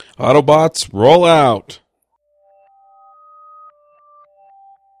Autobots, roll out!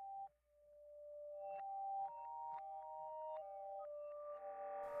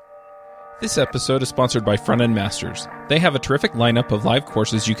 This episode is sponsored by Front End Masters. They have a terrific lineup of live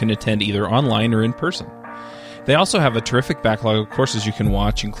courses you can attend either online or in person. They also have a terrific backlog of courses you can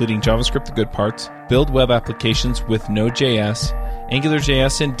watch, including JavaScript The Good Parts, Build Web Applications with Node.js,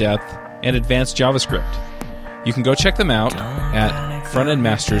 AngularJS in Depth, and Advanced JavaScript. You can go check them out at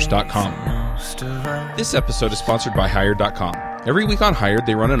frontendmasters.com. This episode is sponsored by Hired.com. Every week on Hired,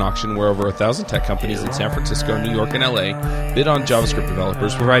 they run an auction where over 1,000 tech companies in San Francisco, New York, and LA bid on JavaScript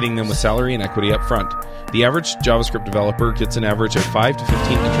developers, providing them with salary and equity up front. The average JavaScript developer gets an average of 5 to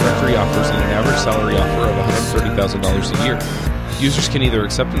 15 introductory offers and an average salary offer of $130,000 a year. Users can either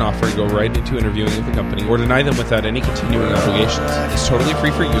accept an offer and go right into interviewing with the company or deny them without any continuing obligations. It's totally free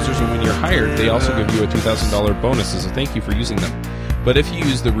for users, and when you're hired, they also give you a $2,000 bonus as a thank you for using them. But if you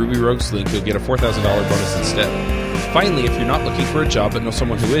use the Ruby Rogues link, you'll get a $4,000 bonus instead. Finally, if you're not looking for a job but know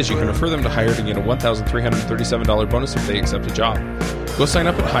someone who is, you can refer them to Hired and get a $1,337 bonus if they accept a job. Go sign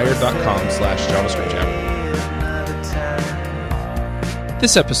up at hired.com/JavaScriptJam.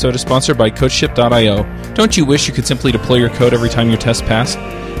 This episode is sponsored by CodeShip.io. Don't you wish you could simply deploy your code every time your test passed?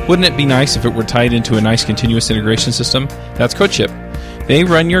 Wouldn't it be nice if it were tied into a nice continuous integration system? That's CodeShip. They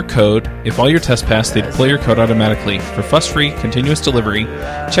run your code. If all your tests pass, they deploy your code automatically. For fuss-free, continuous delivery,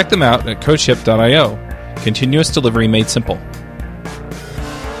 check them out at CodeShip.io. Continuous delivery made simple.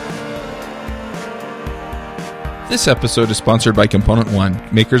 This episode is sponsored by Component One,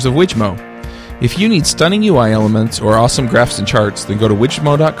 makers of Widgmo. If you need stunning UI elements or awesome graphs and charts, then go to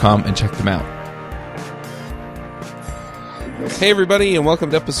widgmo.com and check them out. Hey everybody, and welcome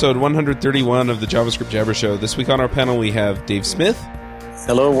to episode 131 of the JavaScript Jabber Show. This week on our panel we have Dave Smith.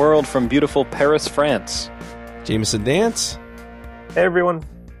 Hello world from beautiful Paris, France. Jameson Dance. Hey everyone.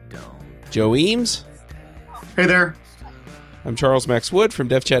 Joe Eames. Hey there. I'm Charles Max Wood from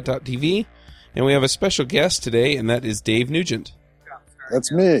devchat.tv, and we have a special guest today, and that is Dave Nugent.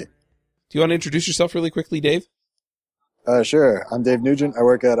 That's me. Do you want to introduce yourself really quickly, Dave? Sure. I'm Dave Nugent. I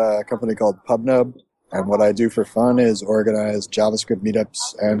work at a company called PubNub, and what I do for fun is organize JavaScript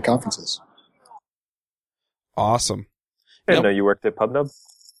meetups and conferences. Awesome. I didn't know you worked at PubNub.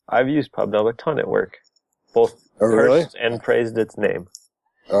 I've used PubNub a ton at work. Both cursed and praised its name.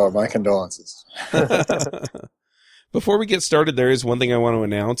 Oh, my condolences. Before we get started, there is one thing I want to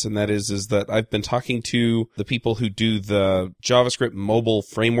announce, and that is that I've been talking to the people who do the JavaScript mobile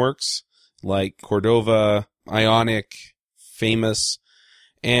frameworks, like Cordova, Ionic, Famous,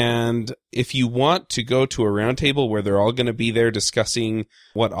 and if you want to go to a roundtable where they're all going to be there discussing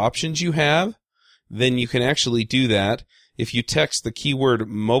what options you have, then you can actually do that. If you text the keyword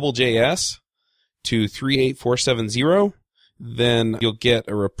mobile.js to 38470, then you'll get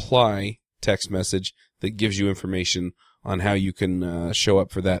a reply text message that gives you information on how you can show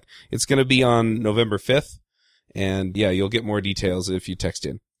up for that. It's going to be on November 5th, and yeah, you'll get more details if you text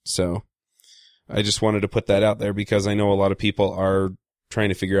in. So I just wanted to put that out there because I know a lot of people are trying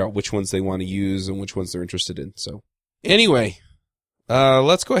to figure out which ones they want to use and which ones they're interested in. So anyway,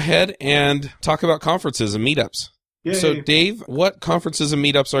 let's go ahead and talk about conferences and meetups. Yay. So Dave, what conferences and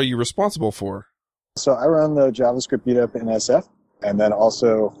meetups are you responsible for? So I run the JavaScript meetup in SF, and then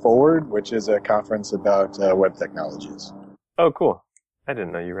also Forward, which is a conference about web technologies. Oh, cool. I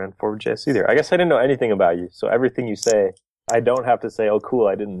didn't know you ran Forward.js either. I guess I didn't know anything about you, so everything you say, I don't have to say, oh, cool,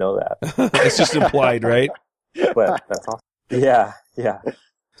 I didn't know that. It's just implied, right? But that's awesome. Yeah.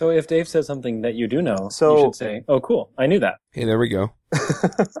 So if Dave says something that you do know, you should say, oh, cool, I knew that. Hey, there we go.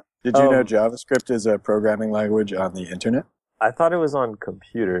 Did you know JavaScript is a programming language on the internet? I thought it was on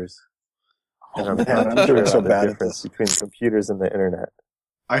computers. And I'm doing so bad at this. Between computers and the internet.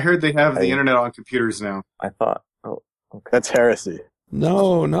 I heard they have the internet on computers now. I thought, okay. That's heresy.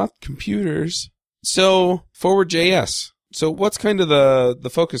 No, not computers. So, Forward.js. So what's kind of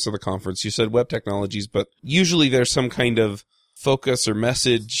the focus of the conference? You said web technologies, but usually there's some kind of focus or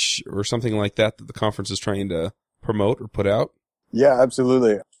message or something like that the conference is trying to promote or put out? Yeah,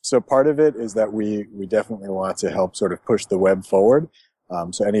 absolutely. So part of it is that we definitely want to help sort of push the web forward.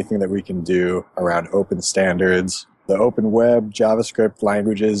 So anything that we can do around open standards, the open web, JavaScript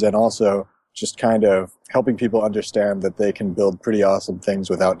languages, and also just kind of helping people understand that they can build pretty awesome things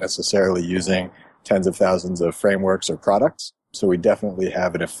without necessarily using tens of thousands of frameworks or products. So we definitely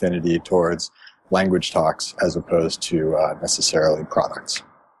have an affinity towards language talks as opposed to necessarily products.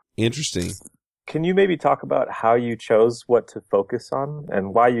 Interesting. Can you maybe talk about how you chose what to focus on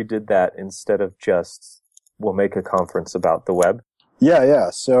and why you did that instead of just, we'll make a conference about the web? Yeah.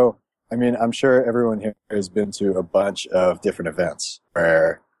 So, I mean, I'm sure everyone here has been to a bunch of different events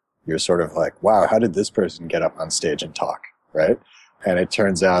where you're sort of like, wow, how did this person get up on stage and talk, right? And it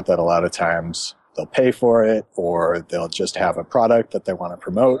turns out that a lot of times they'll pay for it, or they'll just have a product that they want to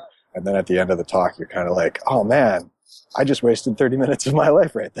promote. And then at the end of the talk, you're kind of like, oh man, I just wasted 30 minutes of my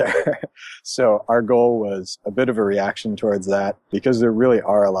life right there. So our goal was a bit of a reaction towards that, because there really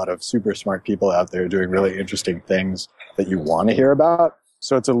are a lot of super smart people out there doing really interesting things that you want to hear about.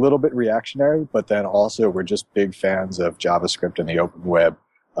 So it's a little bit reactionary, but then also we're just big fans of JavaScript and the open web,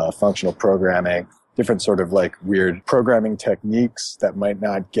 functional programming, different sort of like weird programming techniques that might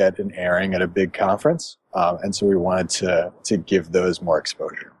not get an airing at a big conference. And so we wanted to give those more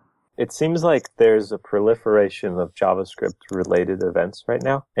exposure. It seems like there's a proliferation of JavaScript-related events right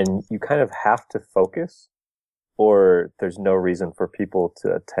now, and you kind of have to focus, or there's no reason for people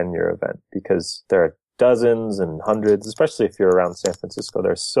to attend your event, because there are dozens and hundreds, especially if you're around San Francisco.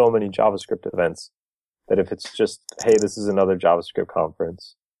 There's so many JavaScript events that if it's just, hey, this is another JavaScript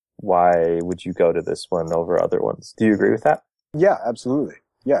conference, why would you go to this one over other ones? Do you agree with that? Yeah, absolutely.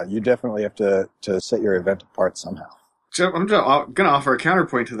 Yeah, you definitely have to set your event apart somehow. Jeff, I'm going to offer a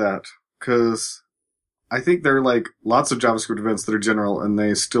counterpoint to that, because I think there are like lots of JavaScript events that are general and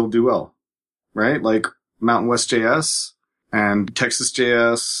they still do well, right? Like Mountain West JS and Texas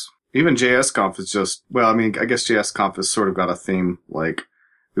JS, even JS Conf is just, well, I mean, I guess JS Conf has sort of got a theme, like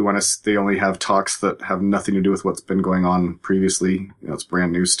they only have talks that have nothing to do with what's been going on previously. You know, it's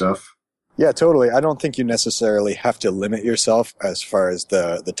brand new stuff. Yeah, totally. I don't think you necessarily have to limit yourself as far as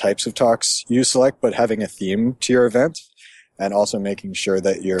the types of talks you select, but having a theme to your event and also making sure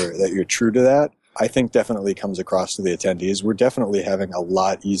that you're true to that, I think definitely comes across to the attendees. We're definitely having a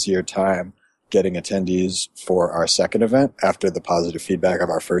lot easier time getting attendees for our second event after the positive feedback of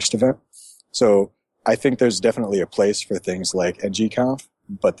our first event. So I think there's definitely a place for things like NGConf,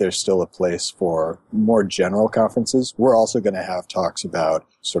 but there's still a place for more general conferences. We're also going to have talks about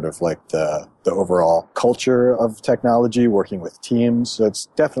sort of like the overall culture of technology, working with teams. So it's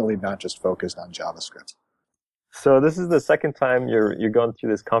definitely not just focused on JavaScript. So this is the second time you're going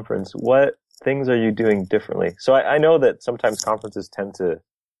through this conference. What things are you doing differently? So I know that sometimes conferences tend to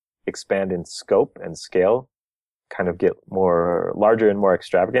expand in scope and scale, kind of get more larger and more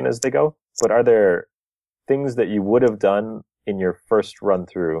extravagant as they go. But are there things that you would have done in your first run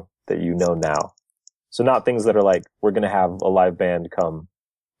through that you know now? So not things that are like, we're going to have a live band come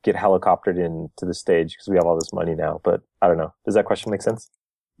get helicoptered into the stage because we have all this money now. But I don't know. Does that question make sense?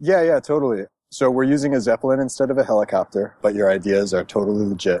 Yeah, totally. So we're using a Zeppelin instead of a helicopter, but your ideas are totally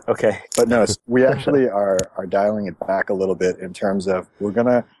legit. Okay. But no, we actually are dialing it back a little bit in terms of we're going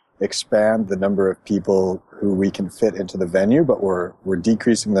to expand the number of people who we can fit into the venue, but we're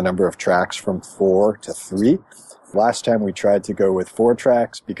decreasing the number of tracks from 4 to 3. Last time we tried to go with 4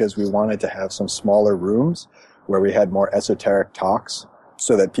 tracks because we wanted to have some smaller rooms where we had more esoteric talks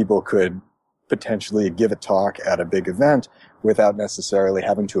so that people could potentially give a talk at a big event without necessarily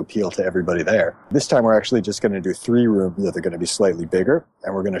having to appeal to everybody there. This time we're actually just going to do 3 rooms that are going to be slightly bigger,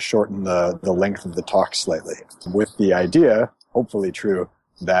 and we're going to shorten the length of the talk slightly, with the idea, hopefully true,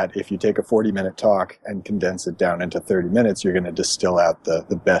 that if you take a 40-minute talk and condense it down into 30 minutes, you're going to distill out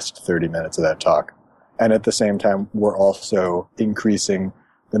the best 30 minutes of that talk. And at the same time, we're also increasing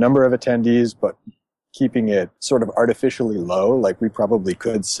the number of attendees, but keeping it sort of artificially low. Like we probably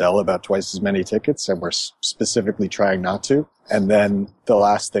could sell about twice as many tickets, and we're specifically trying not to. And then the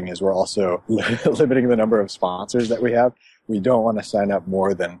last thing is we're also limiting the number of sponsors that we have. We don't want to sign up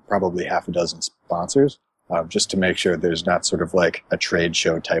more than probably half a dozen sponsors, just to make sure there's not sort of like a trade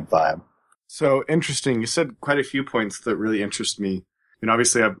show type vibe. So interesting. You said quite a few points that really interest me. You know,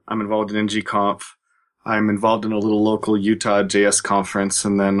 obviously I'm involved in NGConf. I'm involved in a little local Utah JS conference,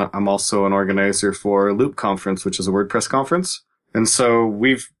 and then I'm also an organizer for Loop Conference, which is a WordPress conference. And so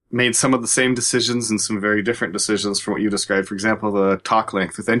we've made some of the same decisions and some very different decisions from what you described. For example, the talk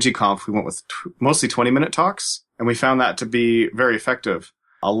length. With NGConf, we went with mostly 20-minute talks, and we found that to be very effective.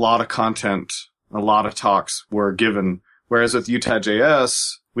 A lot of content, a lot of talks were given. Whereas with Utah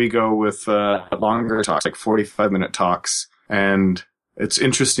JS, we go with longer talks, like 45-minute talks. And it's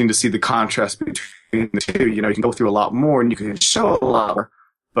interesting to see the contrast between the two. You know, you can go through a lot more and you can show a lot more,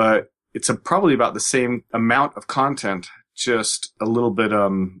 but it's probably about the same amount of content, just a little bit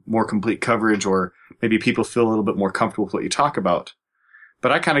more complete coverage, or maybe people feel a little bit more comfortable with what you talk about.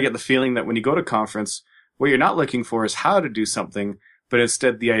 But I kind of get the feeling that when you go to a conference, what you're not looking for is how to do something, but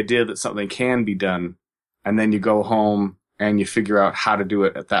instead the idea that something can be done. And then you go home and you figure out how to do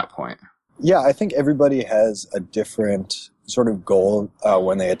it at that point. Yeah, I think everybody has a different sort of goal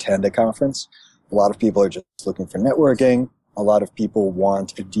when they attend a conference. A lot of people are just looking for networking. A lot of people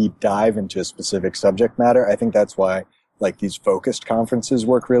want a deep dive into a specific subject matter. I think that's why like these focused conferences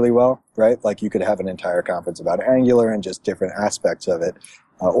work really well, right? Like you could have an entire conference about Angular and just different aspects of it,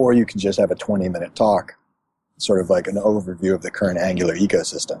 or you could just have a 20-minute talk, sort of like an overview of the current Angular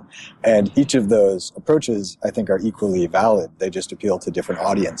ecosystem. And each of those approaches, I think, are equally valid. They just appeal to different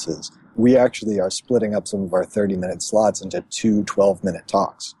audiences. We actually are splitting up some of our 30-minute slots into 2 12-minute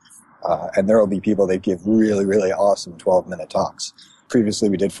talks. And there will be people that give really, really awesome 12-minute talks. Previously,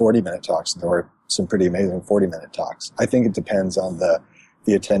 we did 40-minute talks, and there were some pretty amazing 40-minute talks. I think it depends on the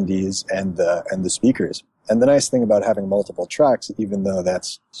attendees and the speakers. And the nice thing about having multiple tracks, even though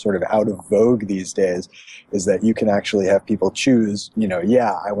that's sort of out of vogue these days, is that you can actually have people choose,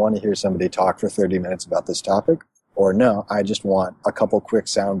 I want to hear somebody talk for 30 minutes about this topic, or no, I just want a couple quick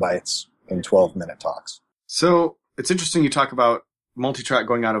sound bites in 12-minute talks. So it's interesting you talk about multi-track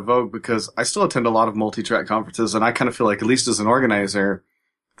going out of vogue, because I still attend a lot of multi-track conferences, and I kind of feel like, at least as an organizer,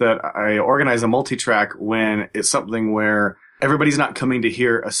 that I organize a multi-track when it's something where everybody's not coming to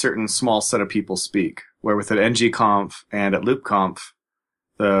hear a certain small set of people speak. Where with at ngconf and at loopconf,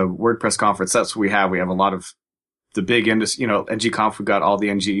 the WordPress conference, that's what we have. We have a lot of the big industry, ngconf, we've got all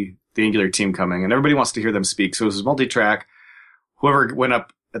the Angular team coming, and everybody wants to hear them speak. So it was multi-track. Whoever went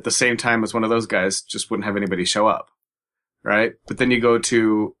up at the same time as one of those guys just wouldn't have anybody show up, right? But then you go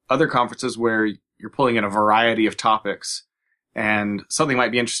to other conferences where you're pulling in a variety of topics, and something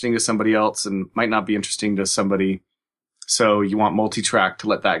might be interesting to somebody else and might not be interesting to somebody. So you want multi-track to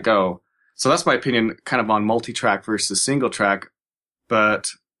let that go. So that's my opinion kind of on multi-track versus single-track.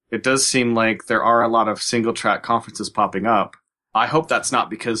 But it does seem like there are a lot of single-track conferences popping up. I hope that's not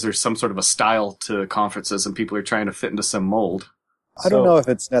because there's some sort of a style to conferences and people are trying to fit into some mold. I don't know if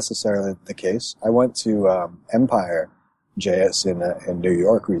it's necessarily the case. I went to Empire JS in New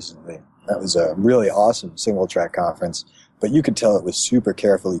York recently. That was a really awesome single-track conference. But you could tell it was super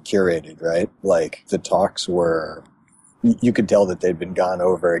carefully curated, right? Like the talks were... You could tell that they'd been gone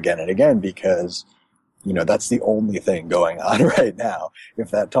over again and again because, that's the only thing going on right now. If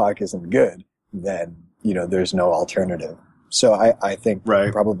that talk isn't good, then, there's no alternative. So I think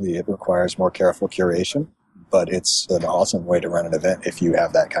probably it requires more careful curation, but it's an awesome way to run an event if you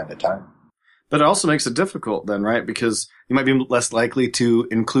have that kind of time. But it also makes it difficult then, right? Because you might be less likely to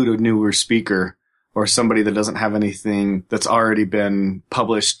include a newer speaker or somebody that doesn't have anything that's already been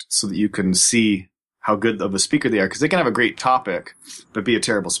published so that you can see how good of a speaker they are, because they can have a great topic, but be a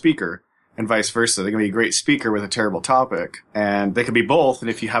terrible speaker, and vice versa. They can be a great speaker with a terrible topic, and they can be both, and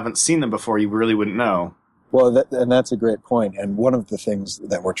if you haven't seen them before, you really wouldn't know. Well, and that's a great point, and one of the things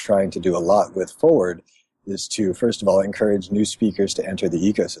that we're trying to do a lot with Forward is to, first of all, encourage new speakers to enter the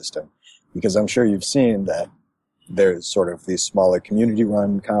ecosystem, because I'm sure you've seen that there's sort of these smaller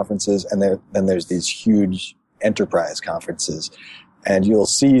community-run conferences, and then there's these huge enterprise conferences. And you'll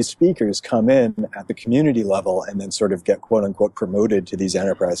see speakers come in at the community level and then sort of get quote unquote promoted to these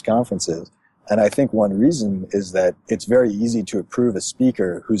enterprise conferences. And I think one reason is that it's very easy to approve a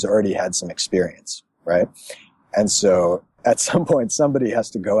speaker who's already had some experience, right? And so at some point, somebody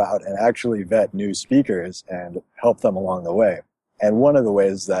has to go out and actually vet new speakers and help them along the way. And one of the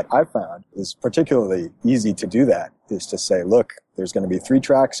ways that I found is particularly easy to do that is to say, look, there's going to be 3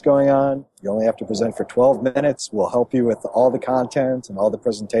 tracks going on. You only have to present for 12 minutes. We'll help you with all the content and all the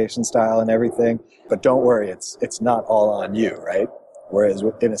presentation style and everything. But don't worry, it's not all on you, right? Whereas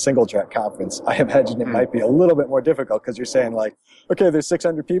in a single track conference, I imagine it might be a little bit more difficult because you're saying like, okay, there's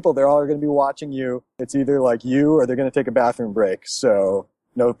 600 people. They're all going to be watching you. It's either like you or they're going to take a bathroom break. So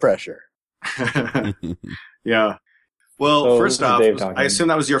no pressure. Yeah. Well, so first off, I assume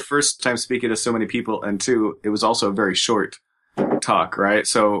that was your first time speaking to so many people, and 2, it was also a very short talk, right?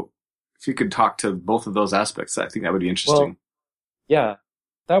 So if you could talk to both of those aspects, I think that would be interesting. Well, yeah,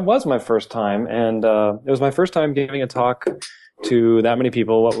 that was my first time, and it was my first time giving a talk to that many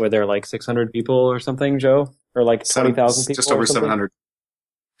people. What were there, like 600 people or something, Joe? Or like 20,000 people? Just over 700.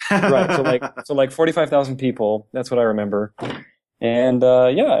 Right, so like 45,000 people. That's what I remember. And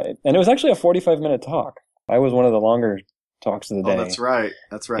and it was actually a 45-minute talk. I was one of the longer talks of the day. Oh, that's right.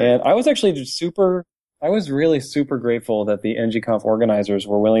 That's right. And I was actually I was really super grateful that the ngconf organizers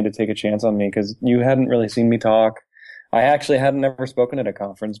were willing to take a chance on me because you hadn't really seen me talk. I actually hadn't ever spoken at a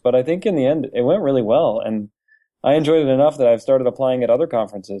conference, but I think in the end it went really well. And I enjoyed it enough that I've started applying at other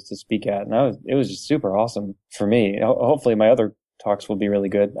conferences to speak at. And it was just super awesome for me. Hopefully my other talks will be really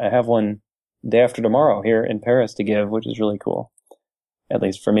good. I have one day after tomorrow here in Paris to give, which is really cool. At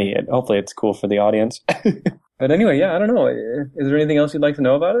least for me. Hopefully it's cool for the audience. But anyway, yeah, I don't know. Is there anything else you'd like to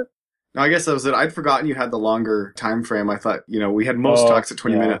know about it? No, I guess that was it. I'd forgotten you had the longer time frame. I thought, we had most talks at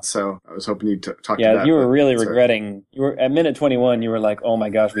 20 minutes, so I was hoping you'd talk to that. Yeah, you were really regretting. You were at minute 21, you were like, oh my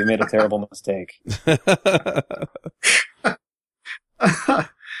gosh, we made a terrible mistake.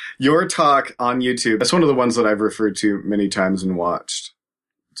 Your talk on YouTube, that's one of the ones that I've referred to many times and watched.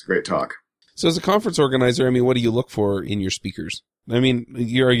 It's a great talk. So as a conference organizer, I mean, what do you look for in your speakers? I mean,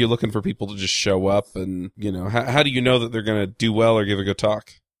 are you looking for people to just show up and, how do you know that they're going to do well or give a good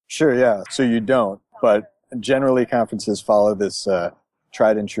talk? Sure, yeah. So you don't, but generally conferences follow this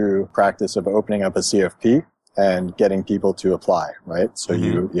tried and true practice of opening up a CFP and getting people to apply, right? So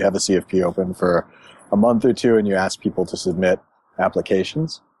you have a CFP open for a month or two and you ask people to submit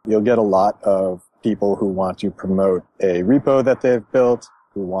applications. You'll get a lot of people who want to promote a repo that they've built,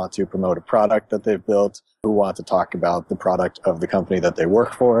 who want to promote a product that they've built, who want to talk about the product of the company that they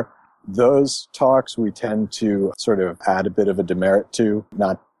work for. Those talks we tend to sort of add a bit of a demerit to,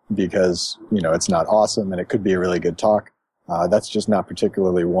 not because, it's not awesome and it could be a really good talk. That's just not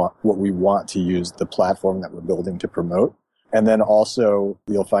particularly what we want to use the platform that we're building to promote. And then also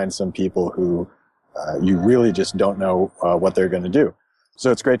you'll find some people who you really just don't know what they're going to do. So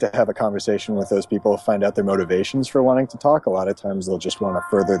it's great to have a conversation with those people, find out their motivations for wanting to talk. A lot of times they'll just want to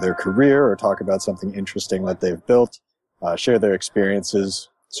further their career or talk about something interesting that they've built, share their experiences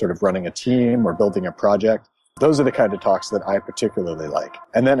sort of running a team or building a project. Those are the kind of talks that I particularly like.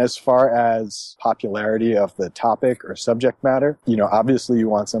 And then as far as popularity of the topic or subject matter, obviously you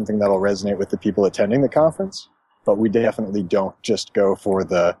want something that'll resonate with the people attending the conference, but we definitely don't just go for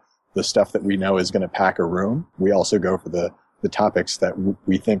the stuff that we know is going to pack a room. We also go for the topics that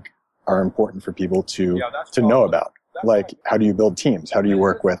we think are important for people to know about. Like, how do you build teams? How do you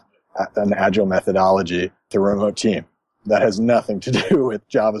work with an agile methodology to a remote team? That has nothing to do with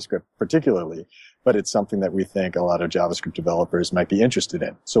JavaScript particularly, but it's something that we think a lot of JavaScript developers might be interested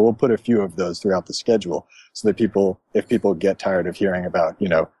in. So we'll put a few of those throughout the schedule so that if people get tired of hearing about,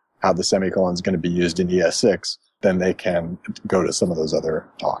 how the semicolon is going to be used in ES6, then they can go to some of those other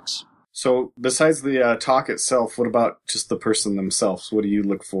talks. So besides the talk itself, what about just the person themselves? What do you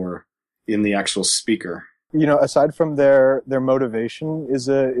look for in the actual speaker? Aside from their motivation is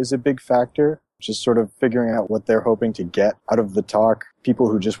a big factor. Just sort of figuring out what they're hoping to get out of the talk.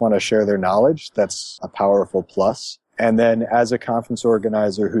 People who just want to share their knowledge, that's a powerful plus. And then as a conference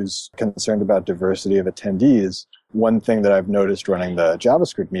organizer who's concerned about diversity of attendees, one thing that I've noticed running the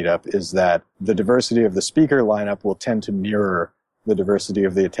JavaScript meetup is that the diversity of the speaker lineup will tend to mirror the diversity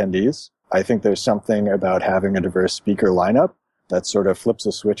of the attendees. I think there's something about having a diverse speaker lineup that sort of flips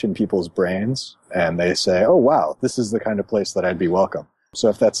a switch in people's brains and they say, oh, wow, this is the kind of place that I'd be welcome. So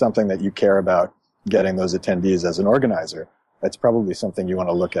if that's something that you care about getting those attendees as an organizer, that's probably something you want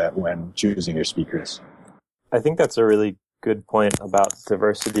to look at when choosing your speakers. I think that's a really good point about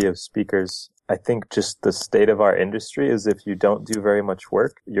diversity of speakers. I think just the state of our industry is if you don't do very much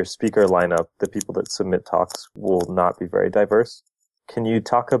work, your speaker lineup, the people that submit talks, will not be very diverse. Can you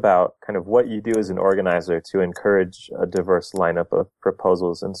talk about kind of what you do as an organizer to encourage a diverse lineup of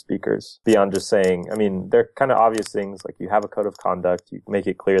proposals and speakers beyond just saying, they're kind of obvious things like you have a code of conduct, you make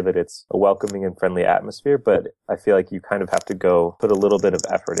it clear that it's a welcoming and friendly atmosphere, but I feel like you kind of have to go put a little bit of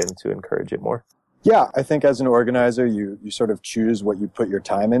effort in to encourage it more. Yeah, I think as an organizer, you sort of choose what you put your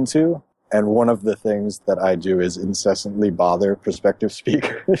time into. And one of the things that I do is incessantly bother prospective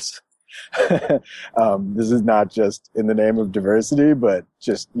speakers. This is not just in the name of diversity, but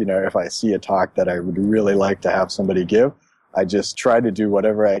just, if I see a talk that I would really like to have somebody give, I just try to do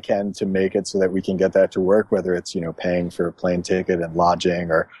whatever I can to make it so that we can get that to work, whether it's, paying for a plane ticket and lodging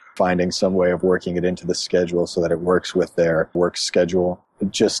or finding some way of working it into the schedule so that it works with their work schedule.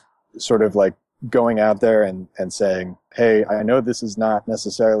 Just sort of like going out there and saying, hey, I know this is not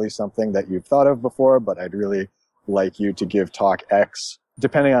necessarily something that you've thought of before, but I'd really like you to give talk X.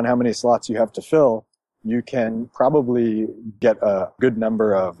 Depending on how many slots you have to fill, you can probably get a good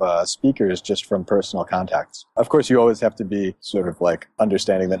number of speakers just from personal contacts. Of course, you always have to be sort of like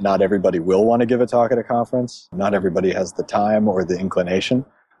understanding that not everybody will want to give a talk at a conference. Not everybody has the time or the inclination.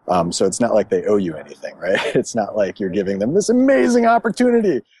 So it's not like they owe you anything, right? It's not like you're giving them this amazing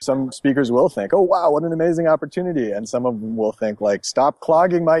opportunity. Some speakers will think, oh, wow, what an amazing opportunity. And some of them will think like, stop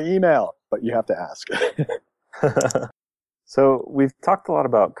clogging my email. But you have to ask. So we've talked a lot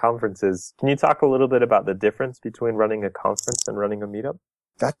about conferences. Can you talk a little bit about the difference between running a conference and running a meetup?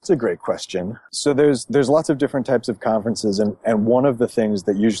 That's a great question. So there's lots of different types of conferences, and one of the things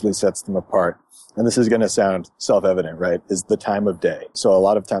that usually sets them apart, and this is going to sound self-evident, right, is the time of day. So a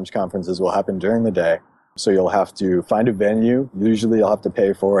lot of times conferences will happen during the day. So you'll have to find a venue. Usually you'll have to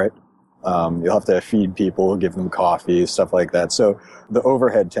pay for it. You'll have to feed people, give them coffee, stuff like that. So the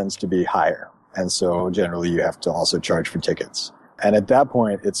overhead tends to be higher. And so generally you have to also charge for tickets. And at that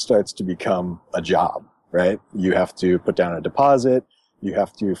point, it starts to become a job, right? You have to put down a deposit. You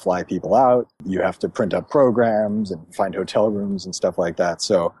have to fly people out. You have to print up programs and find hotel rooms and stuff like that.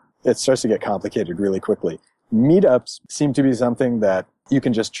 So it starts to get complicated really quickly. Meetups seem to be something that you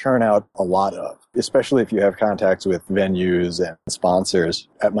can just churn out a lot of, especially if you have contacts with venues and sponsors.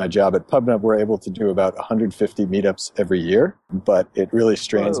 At my job at PubNub, we're able to do about 150 meetups every year, but it really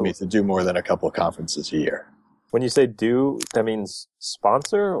strains me to do more than a couple of conferences a year. When you say do, that means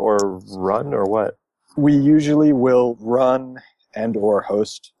sponsor or run or what? We usually will run and or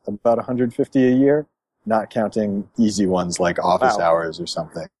host about 150 a year, not counting easy ones like office hours or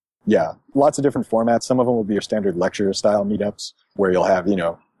something. Yeah, lots of different formats. Some of them will be your standard lecture style meetups where you'll have,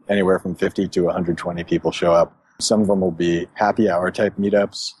 anywhere from 50 to 120 people show up. Some of them will be happy hour type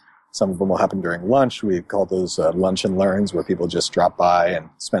meetups. Some of them will happen during lunch. We call those lunch and learns, where people just drop by and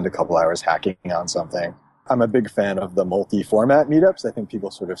spend a couple hours hacking on something. I'm a big fan of the multi-format meetups. I think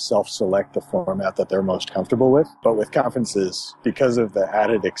people sort of self-select the format that they're most comfortable with. But with conferences, because of the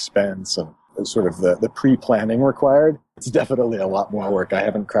added expense and sort of the pre-planning required, it's definitely a lot more work. I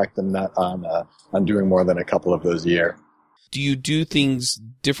haven't cracked the nut on doing more than a couple of those a year. Do you do things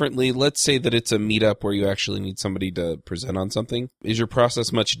differently? Let's say that it's a meetup where you actually need somebody to present on something. Is your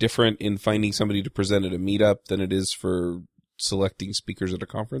process much different in finding somebody to present at a meetup than it is for selecting speakers at a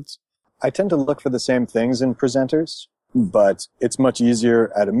conference? I tend to look for the same things in presenters, but it's much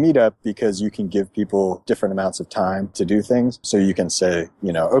easier at a meetup because you can give people different amounts of time to do things. So you can say,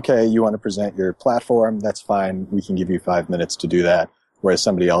 okay, you want to present your platform, that's fine. We can give you 5 minutes to do that. Whereas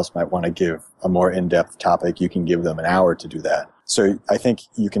somebody else might want to give a more in-depth topic, you can give them an hour to do that. So I think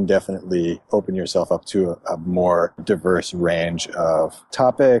you can definitely open yourself up to a more diverse range of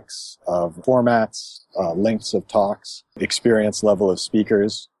topics, of formats, lengths of talks, experience level of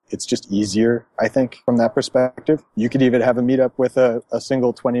speakers. It's just easier, I think, from that perspective. You could even have a meetup with a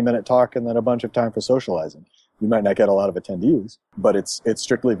single 20-minute talk and then a bunch of time for socializing. You might not get a lot of attendees, but it's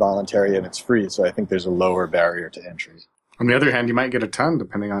strictly voluntary and it's free, so I think there's a lower barrier to entry. On the other hand, you might get a ton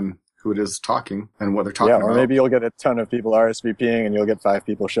depending on who it is talking and what they're talking about. Yeah, or maybe you'll get a ton of people RSVPing and you'll get 5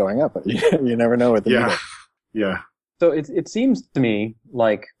 people showing up. You never know with the meetup. Yeah. So it seems to me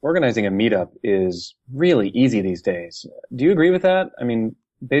like organizing a meetup is really easy these days. Do you agree with that? I mean,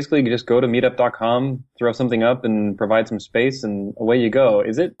 basically you just go to meetup.com, throw something up and provide some space and away you go.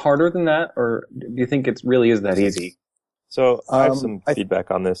 Is it harder than that, or do you think it really is that easy? So I have some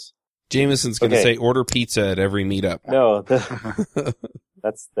feedback on this. Jameson's going to say order pizza at every meetup. No,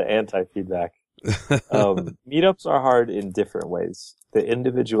 that's the anti-feedback. Meetups are hard in different ways. The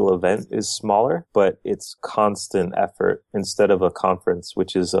individual event is smaller, but it's constant effort instead of a conference,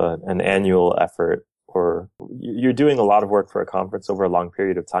 which is an annual effort. Or you're doing a lot of work for a conference over a long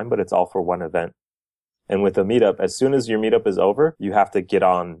period of time, but it's all for one event. And with a meetup, as soon as your meetup is over, you have to get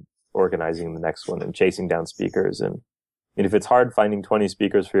on organizing the next one and chasing down speakers. And if it's hard finding 20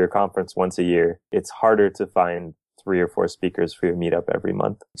 speakers for your conference once a year, it's harder to find 3 or 4 speakers for your meetup every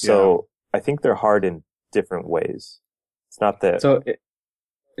month. So I think they're hard in different ways. It's not that. So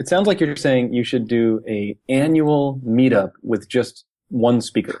it sounds like you're saying you should do a annual meetup with just one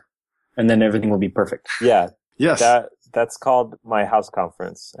speaker, and then everything will be perfect. Yeah. Yes. That's called my house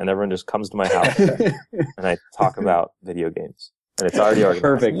conference, and everyone just comes to my house and I talk about video games, and it's already organized.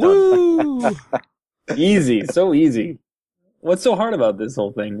 Perfect. Woo! Easy. So easy. What's so hard about this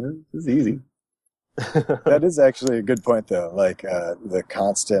whole thing? This is easy. That is actually a good point, though, like the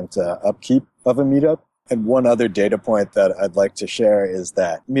constant upkeep of a meetup. And one other data point that I'd like to share is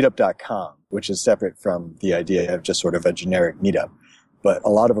that meetup.com, which is separate from the idea of just sort of a generic meetup, but a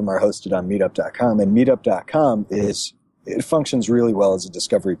lot of them are hosted on meetup.com, and meetup.com it functions really well as a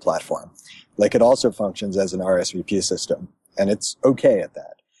discovery platform. Like, it also functions as an RSVP system, and it's okay at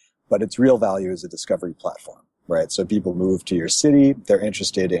that, but its real value is a discovery platform. Right. So people move to your city. They're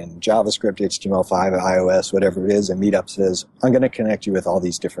interested in JavaScript, HTML5, iOS, whatever it is. And Meetup says, I'm going to connect you with all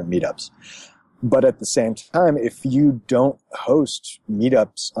these different meetups. But at the same time, if you don't host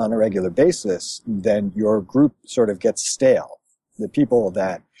meetups on a regular basis, then your group sort of gets stale. The people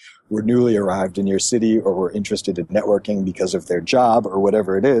that were newly arrived in your city or were interested in networking because of their job or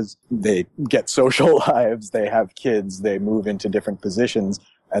whatever it is, they get social lives, they have kids, they move into different positions,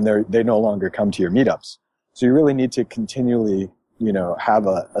 and they no longer come to your meetups. So you really need to continually, have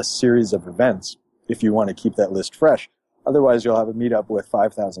a series of events if you want to keep that list fresh. Otherwise, you'll have a meetup with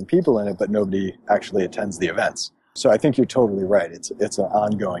 5,000 people in it, but nobody actually attends the events. So I think you're totally right. It's an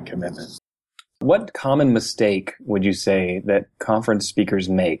ongoing commitment. What common mistake would you say that conference speakers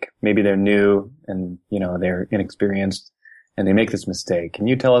make? Maybe they're new and, they're inexperienced and they make this mistake. Can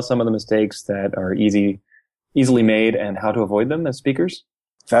you tell us some of the mistakes that are easily made and how to avoid them as speakers?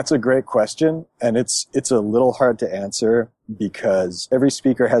 That's a great question. And it's a little hard to answer because every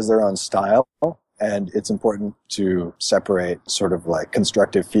speaker has their own style. And it's important to separate sort of like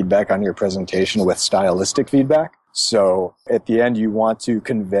constructive feedback on your presentation with stylistic feedback. So at the end, you want to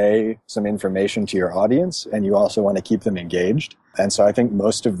convey some information to your audience, and you also want to keep them engaged. And so I think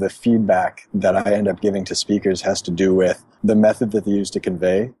most of the feedback that I end up giving to speakers has to do with the method that they use to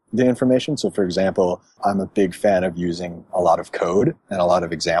convey the information. So for example, I'm a big fan of using a lot of code and a lot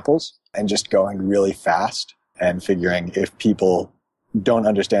of examples and just going really fast and figuring if people don't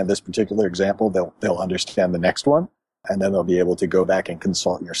understand this particular example, they'll understand the next one. And then they'll be able to go back and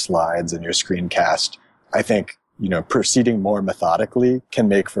consult your slides and your screencast. I think, proceeding more methodically can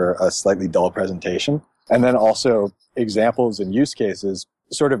make for a slightly dull presentation. And then also examples and use cases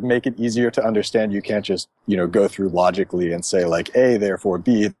sort of make it easier to understand. You can't just, go through logically and say like A, therefore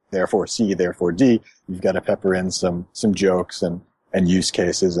B, therefore C, therefore D. You've got to pepper in some jokes and use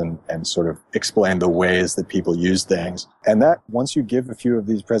cases and sort of explain the ways that people use things. And that once you give a few of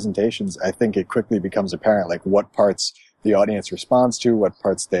these presentations, I think it quickly becomes apparent like what parts the audience responds to, what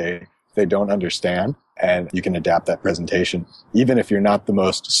parts they don't understand. And you can adapt that presentation. Even if you're not the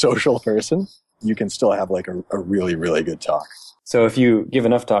most social person, you can still have like a really, really good talk. So if you give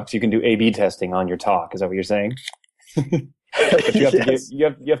enough talks, you can do A/B testing on your talk. Is that what you're saying? But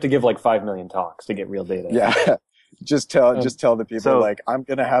you have to give like 5 million talks to get real data. Yeah. Just tell the people I'm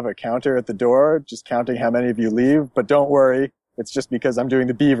going to have a counter at the door, just counting how many of you leave, but don't worry. It's just because I'm doing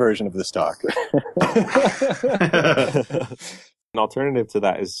the B version of this talk. An alternative to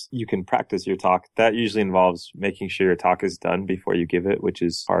that is you can practice your talk. That usually involves making sure your talk is done before you give it, which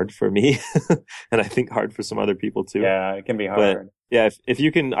is hard for me. And I think hard for some other people too. Yeah, it can be hard. But yeah, if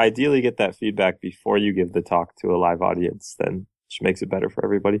you can ideally get that feedback before you give the talk to a live audience, then it makes it better for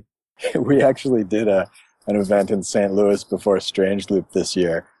everybody. We actually did an event in St. Louis before Strange Loop this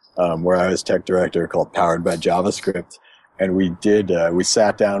year, where I was tech director, called Powered by JavaScript. And we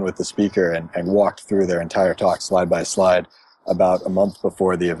sat down with the speaker and walked through their entire talk slide by slide about a month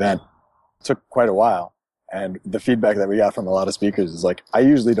before the event. It took quite a while. And the feedback that we got from a lot of speakers is like, I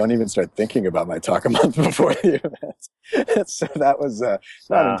usually don't even start thinking about my talk a month before the event. So that was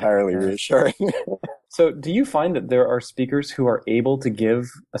not entirely reassuring. So do you find that there are speakers who are able to give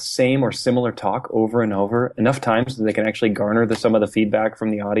a same or similar talk over and over enough times that they can actually garner some of the feedback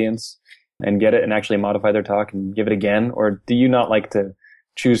from the audience and get it and actually modify their talk and give it again? Or do you not like to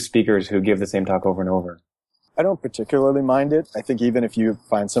choose speakers who give the same talk over and over? I don't particularly mind it. I think even if you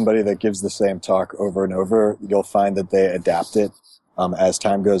find somebody that gives the same talk over and over, you'll find that they adapt it as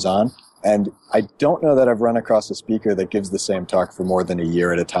time goes on. And I don't know that I've run across a speaker that gives the same talk for more than a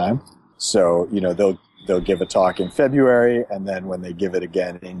year at a time. So, they'll give a talk in February, and then when they give it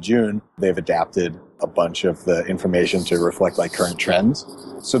again in June, they've adapted a bunch of the information to reflect like current trends.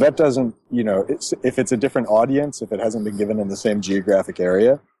 So that doesn't, if it's a different audience, if it hasn't been given in the same geographic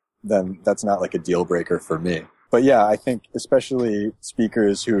area, then that's not like a deal breaker for me. But yeah, I think especially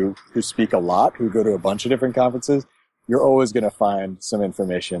speakers who speak a lot, who go to a bunch of different conferences, you're always going to find some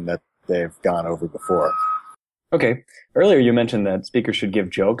information that they've gone over before. Okay. Earlier you mentioned that speakers should give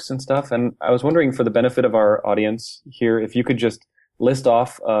jokes and stuff, and I was wondering, for the benefit of our audience here, if you could just list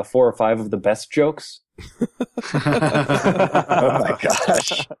off 4 or 5 of the best jokes. Oh my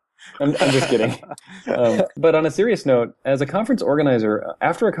gosh. I'm just kidding. But on a serious note, as a conference organizer,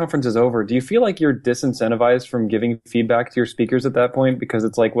 after a conference is over, do you feel like you're disincentivized from giving feedback to your speakers at that point? Because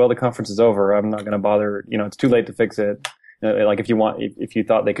it's like, well, the conference is over. I'm not going to bother. It's too late to fix it. Like if you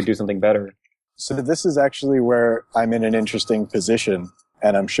thought they could do something better. So this is actually where I'm in an interesting position,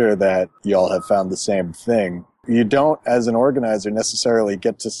 and I'm sure that y'all have found the same thing. You don't, as an organizer, necessarily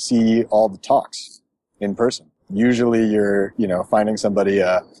get to see all the talks in person. Usually you're, finding somebody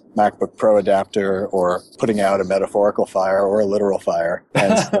a MacBook Pro adapter or putting out a metaphorical fire or a literal fire.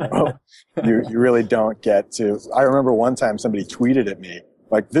 And so you really don't get to. I remember one time somebody tweeted at me,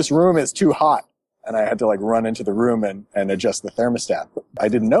 like, this room is too hot. And I had to run into the room and adjust the thermostat. I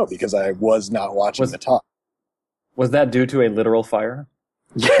didn't know because I was not watching the talk. Was that due to a literal fire?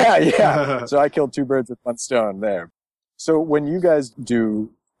 Yeah. So I killed 2 birds with 1 stone there. So when you guys do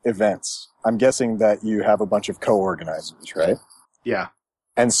events, I'm guessing that you have a bunch of co-organizers, right? Yeah.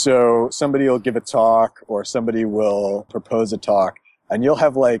 And so somebody will give a talk or somebody will propose a talk, and you'll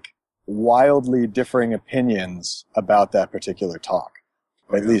have wildly differing opinions about that particular talk.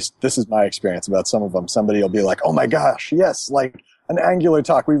 At least this is my experience about some of them. Somebody will be like, oh my gosh, yes, an Angular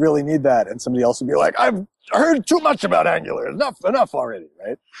talk, we really need that. And somebody else will be like, I've heard too much about Angular. Enough already,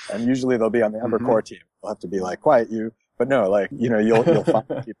 right? And usually they'll be on the Ember core team. They'll have to be like, quiet you. But no, like, you'll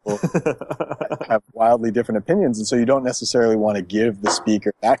find people that have wildly different opinions. And so you don't necessarily want to give the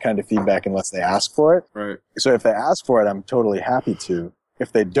speaker that kind of feedback unless they ask for it. Right. So if they ask for it, I'm totally happy to.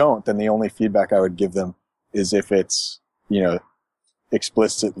 If they don't, then the only feedback I would give them is if it's,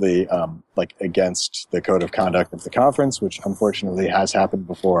 explicitly, like against the code of conduct of the conference, which unfortunately has happened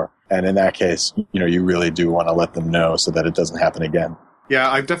before. And in that case, you really do want to let them know so that it doesn't happen again. Yeah,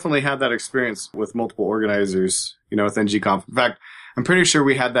 I've definitely had that experience with multiple organizers, with NGConf. In fact, I'm pretty sure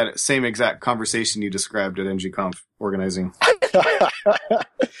we had that same exact conversation you described at NGConf organizing.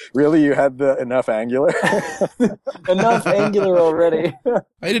 Really? You had enough Angular? Enough Angular already.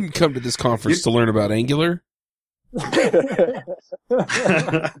 I didn't come to this conference to learn about Angular.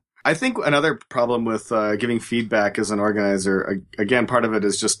 I think another problem with giving feedback as an organizer, again, part of it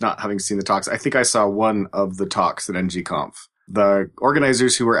is just not having seen the talks. I think I saw one of the talks at NGConf. The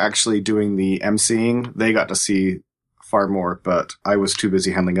organizers who were actually doing the emceeing, they got to see far more, but I was too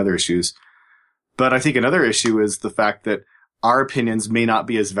busy handling other issues. But I think another issue is the fact that our opinions may not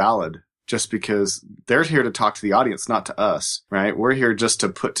be as valid just because they're here to talk to the audience, not to us, right? We're here just to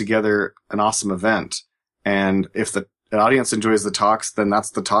put together an awesome event. And if the audience enjoys the talks, then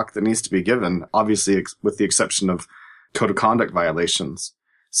that's the talk that needs to be given, obviously with the exception of code of conduct violations.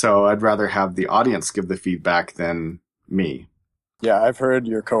 So I'd rather have the audience give the feedback than me. Yeah, I've heard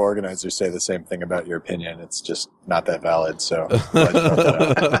your co-organizers say the same thing about your opinion. It's just not that valid, so.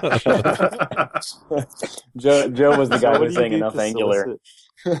 Joe was the guy who was saying enough Angular.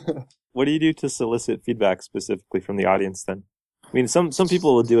 What do you do to solicit feedback specifically from the audience then? I mean, some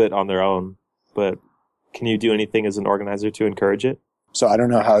people will do it on their own, but can you do anything as an organizer to encourage it? So I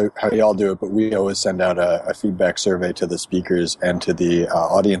don't know how y'all do it, but we always send out a feedback survey to the speakers and to the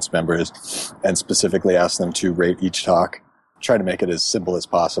audience members and specifically ask them to rate each talk. Try to make it as simple as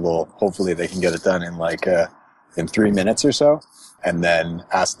possible. Hopefully they can get it done in 3 minutes or so, and then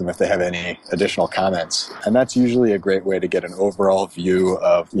ask them if they have any additional comments. And that's usually a great way to get an overall view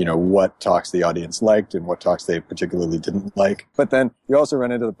of, what talks the audience liked and what talks they particularly didn't like. But then you also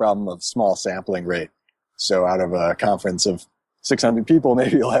run into the problem of small sampling rate. So out of a conference of 600 people,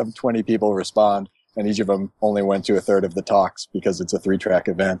 maybe you'll have 20 people respond, and each of them only went to a third of the talks because it's a 3-track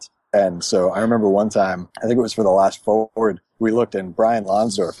event. And so I remember one time, I think it was for the last Forward, we looked, and Brian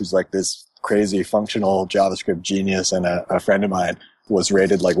Lonsdorf, who's like this crazy functional JavaScript genius and a friend of mine, was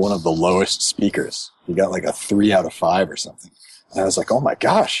rated like one of the lowest speakers. He got like a 3 out of 5 or something. And I was like, oh my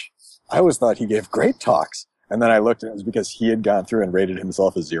gosh, I always thought he gave great talks. And then I looked, and it was because he had gone through and rated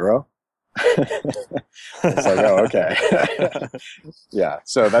himself a 0. It's like, oh, okay. Yeah,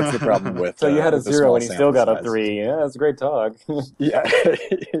 so that's the problem with. So you had a 0 and he still got size. a 3. Yeah, that's a great talk. Yeah,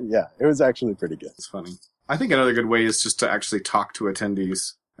 yeah, it was actually pretty good. It's funny. I think another good way is just to actually talk to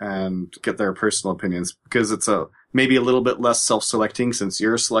attendees and get their personal opinions, because it's maybe a little bit less self-selecting since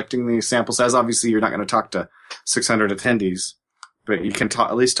you're selecting the sample size. Obviously, you're not going to talk to 600 attendees, but you can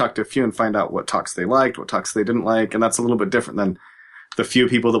at least talk to a few and find out what talks they liked, what talks they didn't like, and that's a little bit different than the few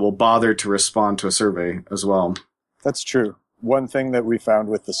people that will bother to respond to a survey as well. That's true. One thing that we found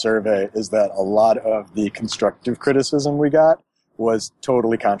with the survey is that a lot of the constructive criticism we got was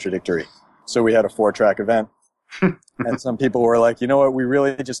totally contradictory. So we had a 4-track event, and some people were like, you know what, we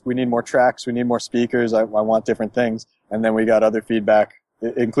need more tracks, we need more speakers, I want different things. And then we got other feedback,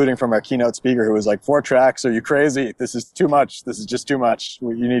 including from our keynote speaker, who was like, 4 tracks, are you crazy? This is too much. This is just too much.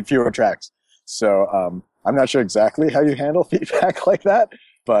 You need fewer tracks. So I'm not sure exactly how you handle feedback like that,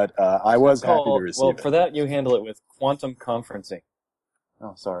 but I was happy to receive it. Well, for that, you handle it with quantum conferencing.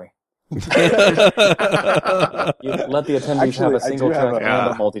 Oh, sorry. You let the attendees have a single track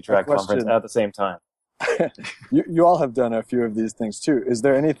and a multi-track conference at the same time. You all have done a few of these things too. Is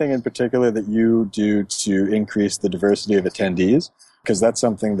there anything in particular that you do to increase the diversity of attendees? Because that's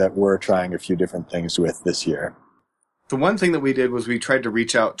something that we're trying a few different things with this year. The one thing that we did was we tried to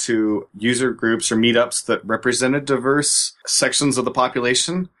reach out to user groups or meetups that represented diverse sections of the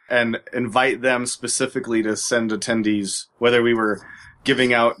population and invite them specifically to send attendees, whether we were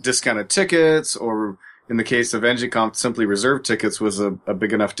giving out discounted tickets or, in the case of NGConf, simply reserved tickets was a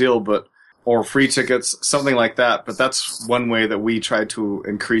big enough deal, or free tickets, something like that. But that's one way that we tried to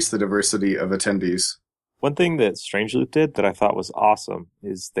increase the diversity of attendees. One thing that Strange Loop did that I thought was awesome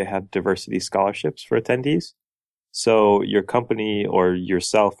is they had diversity scholarships for attendees. So your company or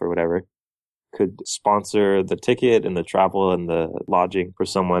yourself or whatever could sponsor the ticket and the travel and the lodging for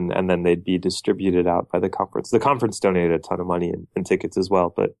someone, and then they'd be distributed out by the conference. The conference donated a ton of money in tickets as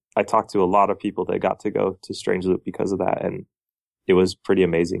well, but I talked to a lot of people that got to go to Strange Loop because of that, and it was pretty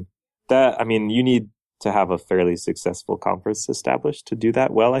amazing. You need to have a fairly successful conference established to do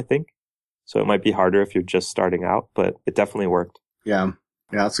that well, I think. So it might be harder if you're just starting out, but it definitely worked. Yeah,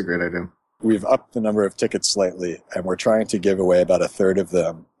 that's a great idea. We've upped the number of tickets slightly, and we're trying to give away about a third of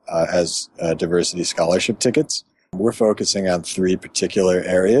them as diversity scholarship tickets. We're focusing on 3 particular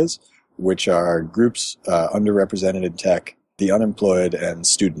areas, which are groups underrepresented in tech, the unemployed, and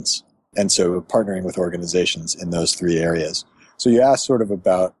students. And so we're partnering with organizations in those 3 areas. So you asked sort of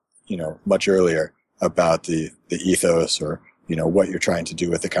about, much earlier about the ethos or, what you're trying to do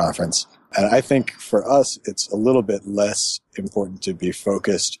with the conference. And I think for us, it's a little bit less important to be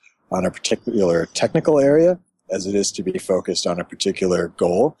focused on a particular technical area as it is to be focused on a particular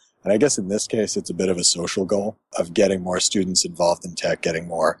goal. And I guess in this case, it's a bit of a social goal of getting more students involved in tech, getting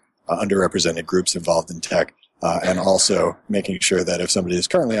more underrepresented groups involved in tech, and also making sure that if somebody is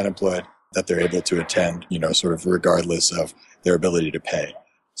currently unemployed, that they're able to attend, sort of regardless of their ability to pay.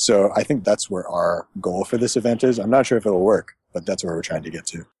 So I think that's where our goal for this event is. I'm not sure if it'll work, but that's where we're trying to get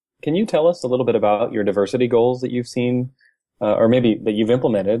to. Can you tell us a little bit about your diversity goals that you've seen, or maybe that you've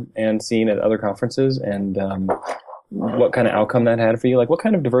implemented and seen at other conferences, and what kind of outcome that had for you? Like, what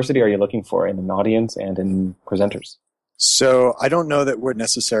kind of diversity are you looking for in an audience and in presenters? So I don't know that we're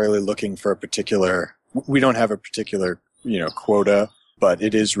necessarily looking for we don't have a particular, quota, but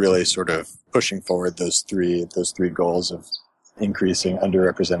it is really sort of pushing forward those three goals of increasing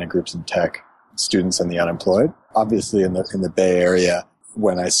underrepresented groups in tech, students, and the unemployed. Obviously in the Bay Area,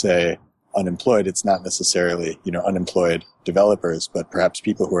 when I say unemployed, it's not necessarily, unemployed developers, but perhaps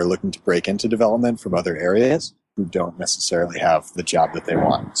people who are looking to break into development from other areas who don't necessarily have the job that they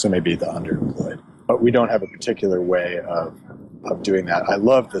want. So maybe the underemployed. But we don't have a particular way of doing that. I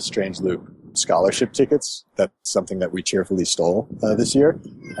love the Strange Loop scholarship tickets. That's something that we cheerfully stole this year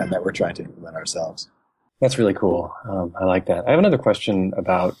and that we're trying to implement ourselves. That's really cool. I like that. I have another question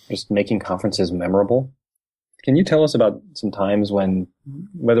about just making conferences memorable. Can you tell us about some times when,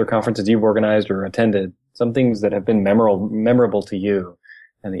 whether conferences you've organized or attended, some things that have been memorable to you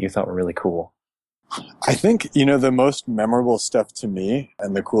and that you thought were really cool? I think, the most memorable stuff to me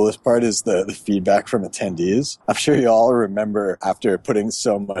and the coolest part is the feedback from attendees. I'm sure you all remember after putting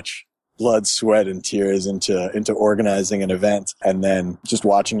so much blood, sweat, and tears into organizing an event and then just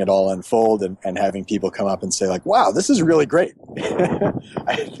watching it all unfold and having people come up and say like, wow, this is really great.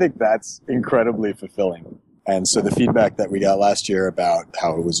 I think that's incredibly fulfilling. And so the feedback that we got last year about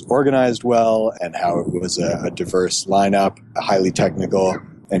how it was organized well and how it was a diverse lineup, highly technical,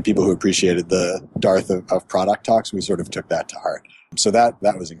 and people who appreciated the dearth of product talks, we sort of took that to heart. So that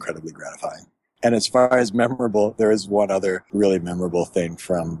was incredibly gratifying. And as far as memorable, there is one other really memorable thing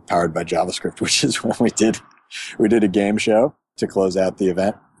from Powered by JavaScript, which is when we did a game show to close out the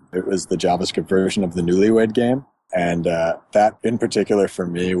event. It was the JavaScript version of the Newlywed Game. And that in particular for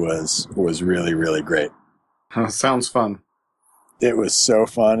me was really, really great. Sounds fun. It was so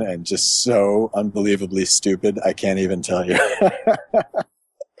fun and just so unbelievably stupid. I can't even tell you.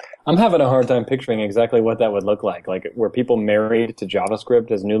 I'm having a hard time picturing exactly what that would look like. Like, were people married to JavaScript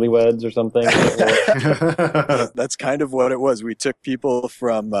as newlyweds or something? That's kind of what it was. We took people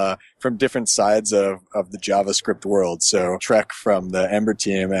from different sides of the JavaScript world. So Trek from the Ember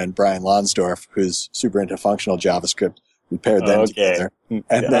team and Brian Lonsdorf, who's super into functional JavaScript. We paired them together. And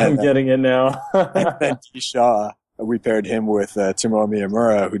then, I'm getting it now. And then T. Shaw, we paired him with Tomomi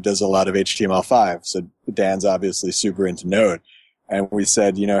Imura, who does a lot of HTML5. So Dan's obviously super into Node. And we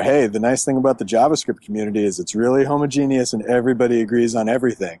said, hey, the nice thing about the JavaScript community is it's really homogeneous and everybody agrees on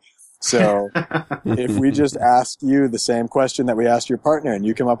everything. So if we just ask you the same question that we asked your partner and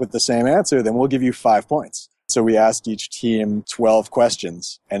you come up with the same answer, then we'll give you 5 points. So we asked each team 12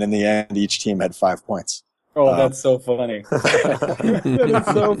 questions, and in the end, each team had 5 points. Oh, that's so funny. That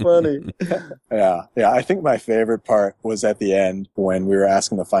is so funny. Yeah. I think my favorite part was at the end when we were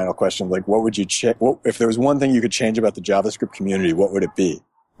asking the final question, like, what would you if there was one thing you could change about the JavaScript community, what would it be?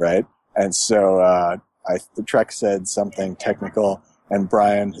 Right? And so, Trek said something technical, and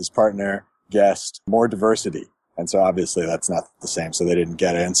Brian, his partner, guessed more diversity. And so obviously that's not the same, so they didn't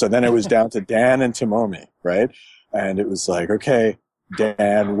get it. And so then it was down to Dan and Tomomi, right? And it was like, okay,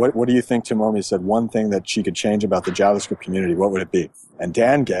 Dan, what do you think Tomomi said one thing that she could change about the JavaScript community? What would it be? And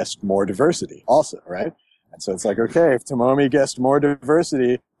Dan guessed more diversity also, right? And so it's like, okay, if Tomomi guessed more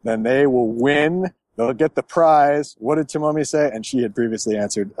diversity, then they will win. They'll get the prize. What did Tomomi say? And she had previously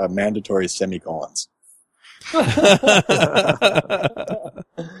answered mandatory semicolons. Oh,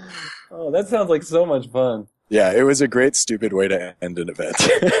 that sounds like so much fun. Yeah, it was a great, stupid way to end an event.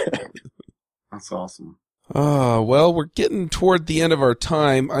 That's awesome. Well, we're getting toward the end of our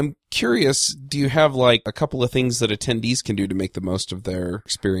time. I'm curious, do you have like a couple of things that attendees can do to make the most of their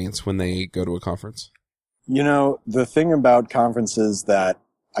experience when they go to a conference? The thing about conferences that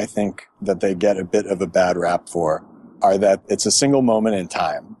I think that they get a bit of a bad rap for are that it's a single moment in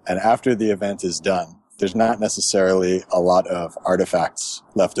time. And after the event is done, there's not necessarily a lot of artifacts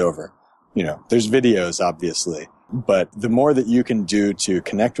left over. There's videos, obviously, but the more that you can do to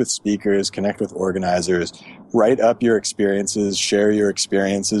connect with speakers, connect with organizers, write up your experiences, share your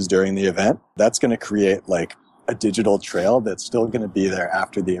experiences during the event, that's going to create like a digital trail that's still going to be there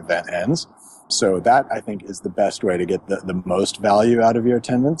after the event ends. So that, I think, is the best way to get the most value out of your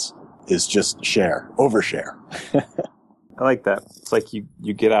attendance, is just overshare. I like that. It's like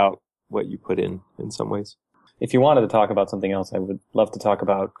you get out what you put in some ways. If you wanted to talk about something else, I would love to talk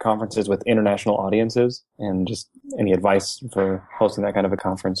about conferences with international audiences and just any advice for hosting that kind of a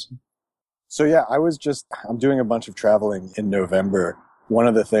conference. So yeah, I'm doing a bunch of traveling in November. One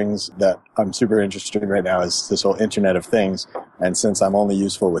of the things that I'm super interested in right now is this whole Internet of Things. And since I'm only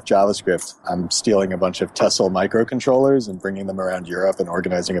useful with JavaScript, I'm stealing a bunch of Tessel microcontrollers and bringing them around Europe and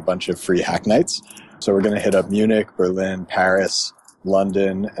organizing a bunch of free hack nights. So we're going to hit up Munich, Berlin, Paris,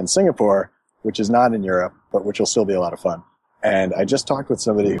 London, and Singapore, which is not in Europe, but which will still be a lot of fun. And I just talked with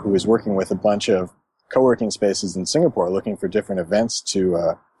somebody who is working with a bunch of co-working spaces in Singapore looking for different events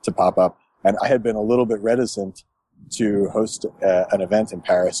to pop up. And I had been a little bit reticent to host an event in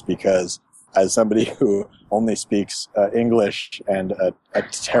Paris because as somebody who only speaks English and a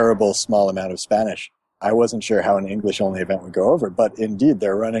terrible small amount of Spanish, I wasn't sure how an English-only event would go over. But indeed,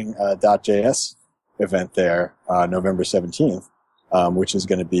 they're running a .js event there November 17th, which is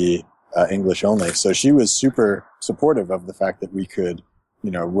going to be English only. So she was super supportive of the fact that we could,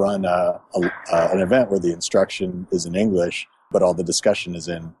 run an event where the instruction is in English, but all the discussion is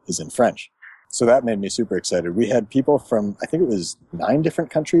in French. So that made me super excited. We had people from, I think it was 9 different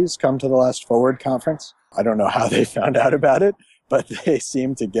countries come to the last Forward conference. I don't know how they found out about it, but they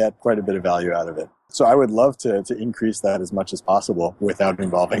seemed to get quite a bit of value out of it. So I would love to increase that as much as possible without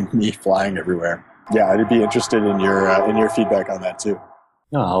involving me flying everywhere. Yeah, I'd be interested in your feedback on that too.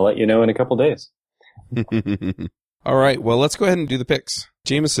 No, I'll let you know in a couple days. All right. Well, let's go ahead and do the picks.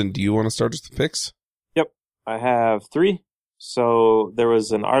 Jameson, do you want to start with the picks? Yep. I have 3. So there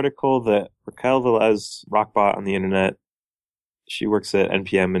was an article that Raquel Velez, Rockbot on the internet, she works at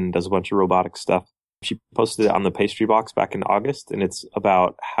NPM and does a bunch of robotic stuff. She posted it on the pastry box back in August, and it's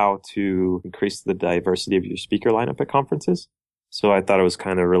about how to increase the diversity of your speaker lineup at conferences. So I thought it was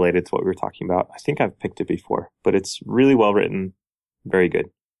kind of related to what we were talking about. I think I've picked it before, but it's really well written. Very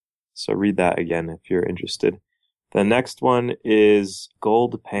good. So read that again if you're interested. The next one is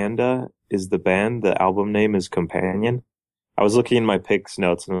Gold Panda is the band. The album name is Companion. I was looking in my picks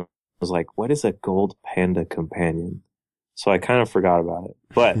notes and I was like, what is a Gold Panda Companion? So I kind of forgot about it,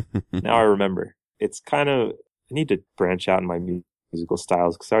 but now I remember. It's kind of, I need to branch out in my musical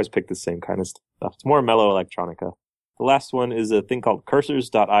styles because I always pick the same kind of stuff. It's more mellow electronica. The last one is a thing called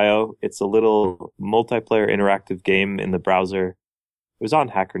cursors.io. It's a little multiplayer interactive game in the browser. It was on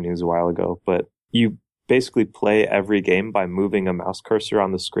Hacker News a while ago, but you basically play every game by moving a mouse cursor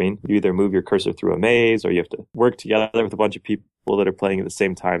on the screen. You either move your cursor through a maze or you have to work together with a bunch of people that are playing at the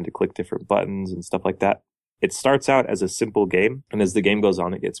same time to click different buttons and stuff like that. It starts out as a simple game, and as the game goes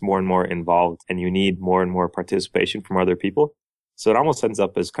on, it gets more and more involved, and you need more and more participation from other people. So it almost ends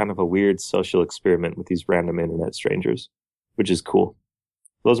up as kind of a weird social experiment with these random internet strangers, which is cool.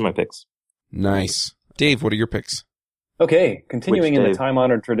 Those are my picks. Nice. Dave, what are your picks? Okay, continuing in the Dave?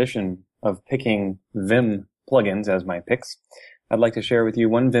 time-honored tradition of picking Vim plugins as my picks, I'd like to share with you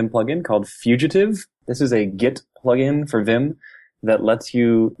one Vim plugin called Fugitive. This is a Git plugin for Vim that lets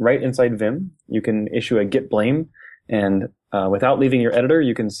you, right inside Vim, you can issue a Git blame, and without leaving your editor,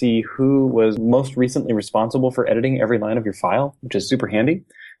 you can see who was most recently responsible for editing every line of your file, which is super handy.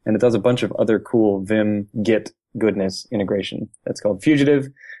 And it does a bunch of other cool Vim Git goodness integration. That's called Fugitive.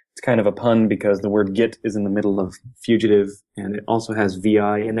 It's kind of a pun because the word Git is in the middle of Fugitive, and it also has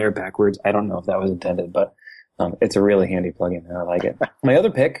VI in there backwards. I don't know if that was intended, but it's a really handy plugin, and I like it. My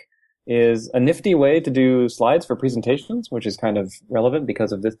other pick is a nifty way to do slides for presentations, which is kind of relevant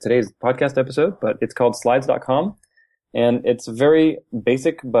because of today's podcast episode, but it's called slides.com. And it's a very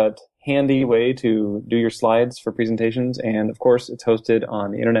basic but handy way to do your slides for presentations. And of course, it's hosted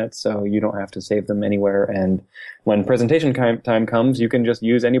on the internet, so you don't have to save them anywhere. And when presentation time comes, you can just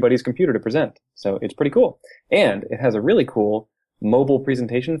use anybody's computer to present. So it's pretty cool. And it has a really cool mobile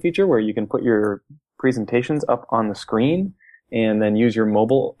presentation feature where you can put your presentations up on the screen and then use your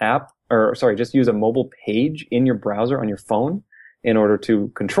mobile app, just use a mobile page in your browser on your phone in order to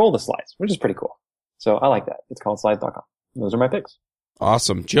control the slides, which is pretty cool. So I like that. It's called slides.com. Those are my picks.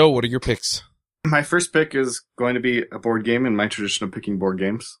 Awesome. Joe, what are your picks? My first pick is going to be a board game in my tradition of picking board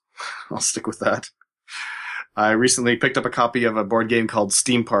games. I'll stick with that. I recently picked up a copy of a board game called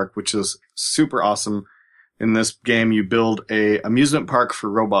Steam Park, which is super awesome. In this game, you build a amusement park for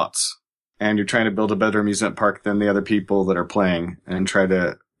robots, and you're trying to build a better amusement park than the other people that are playing and try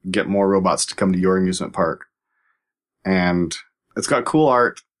to get more robots to come to your amusement park. And it's got cool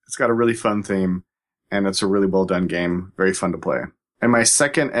art. It's got a really fun theme, and it's a really well done game. Very fun to play. And my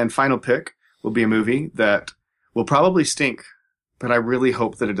second and final pick will be a movie that will probably stink, but I really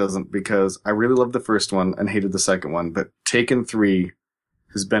hope that it doesn't, because I really loved the first one and hated the second one. But Taken 3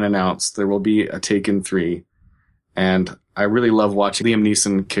 has been announced. There will be a Taken 3. And I really love watching Liam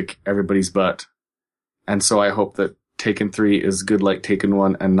Neeson kick everybody's butt. And so I hope that Taken 3 is good like Taken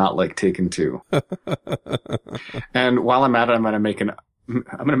 1 and not like Taken 2. And while I'm at it, I'm going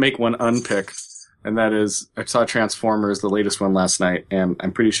to make one unpick. And that is, I saw Transformers, the latest one, last night, and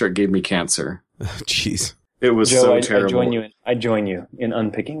I'm pretty sure it gave me cancer. Jeez. It was Joe, so I terrible. I join you in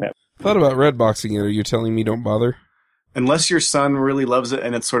unpicking that. Thought about redboxing it. Are you telling me don't bother? Unless your son really loves it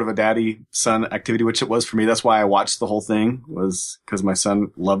and it's sort of a daddy-son activity, which it was for me. That's why I watched the whole thing, was because my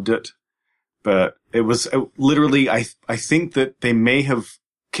son loved it. But it was literally, I think that they may have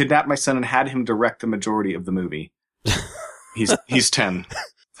kidnapped my son and had him direct the majority of the movie. He's 10.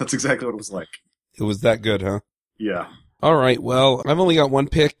 That's exactly what it was like. It was that good, huh? Yeah. All right. Well, I've only got one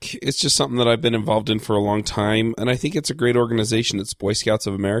pick. It's just something that I've been involved in for a long time, and I think it's a great organization. It's Boy Scouts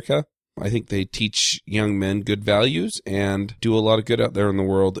of America. I think they teach young men good values and do a lot of good out there in the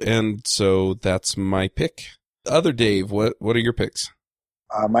world, and so that's my pick. Other Dave, what are your picks?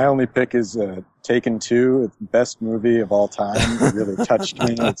 My only pick is Taken 2. It's the best movie of all time. It really touched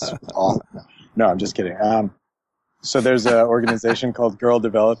me. It's awesome. No, I'm just kidding. So there's an organization called Girl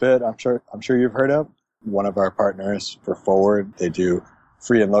Develop It. I'm sure you've heard of. One of our partners for Forward. They do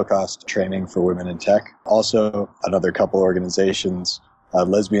free and low cost training for women in tech. Also, another couple organizations,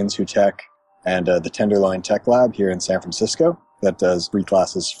 Lesbians Who Tech and the Tenderloin Tech Lab here in San Francisco, that does free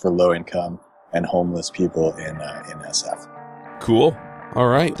classes for low income and homeless people in SF. Cool. All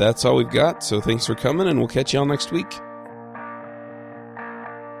right. That's all we've got. So thanks for coming, and we'll catch you all next week.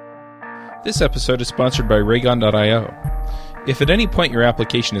 This episode is sponsored by Raygun.io. If at any point your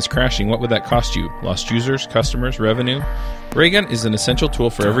application is crashing, what would that cost you? Lost users, customers, revenue? Raygun is an essential tool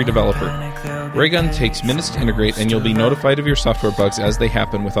for every developer. Raygun takes minutes to integrate, and you'll be notified of your software bugs as they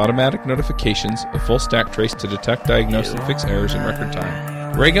happen with automatic notifications, a full stack trace to detect, diagnose, and fix errors in record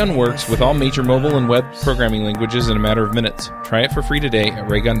time. Raygun works with all major mobile and web programming languages in a matter of minutes. Try it for free today at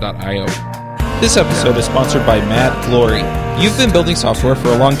Raygun.io. This episode is sponsored by Mad Glory. You've been building software for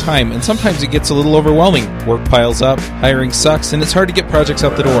a long time, and sometimes it gets a little overwhelming. Work piles up, hiring sucks, and it's hard to get projects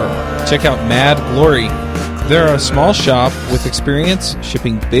out the door. Check out Mad Glory. They're a small shop with experience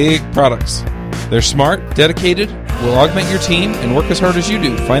shipping big products. They're smart, dedicated, will augment your team, and work as hard as you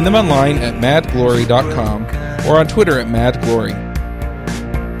do. Find them online at madglory.com or on Twitter at madglory.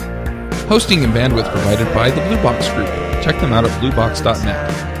 Hosting and bandwidth provided by the Blue Box Group. Check them out at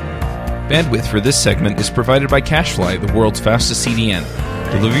bluebox.net. Bandwidth for this segment is provided by CacheFly, the world's fastest CDN.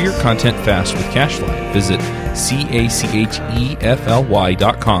 Deliver your content fast with CacheFly. Visit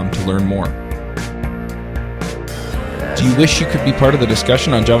CacheFly.com to learn more. Do you wish you could be part of the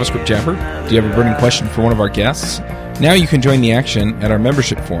discussion on JavaScript Jabber? Do you have a burning question for one of our guests? Now you can join the action at our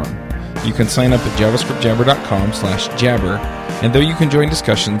membership forum. You can sign up at javascriptjabber.com/jabber, and there you can join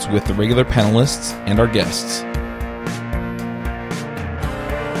discussions with the regular panelists and our guests.